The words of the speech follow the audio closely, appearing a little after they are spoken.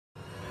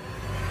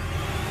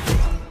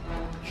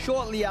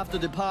Shortly after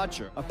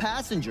departure, a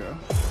passenger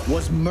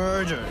was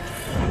murdered.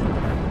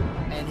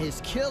 And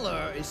his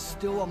killer is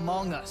still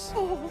among us.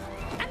 Oh,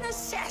 an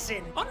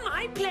assassin on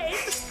my plane?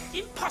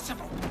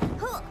 Impossible.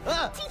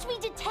 Teach me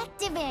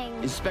detectiving.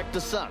 Inspector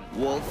Sun,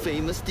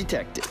 world-famous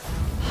detective.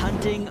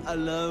 Hunting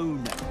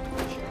alone.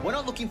 We're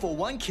not looking for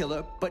one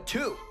killer, but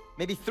two.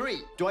 Maybe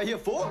three. Do I hear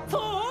four?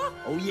 Four?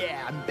 Oh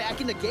yeah, I'm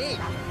back in the game.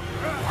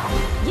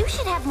 You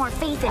should have more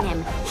faith in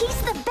him.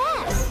 He's the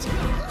best.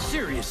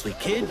 Seriously,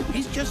 kid,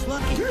 he's just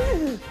lucky.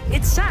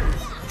 It's Sun.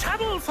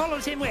 Trouble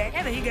follows him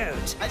wherever he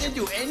goes. I didn't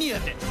do any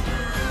of this.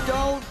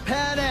 Don't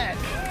panic.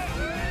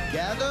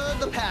 Gather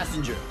the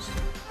passengers.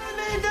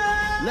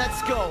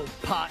 Let's go,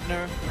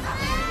 partner.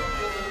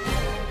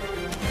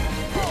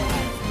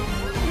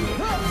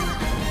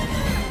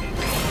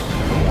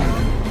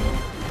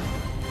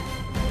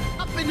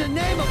 Up in the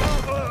name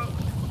of...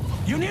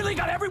 You nearly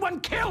got everyone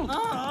killed!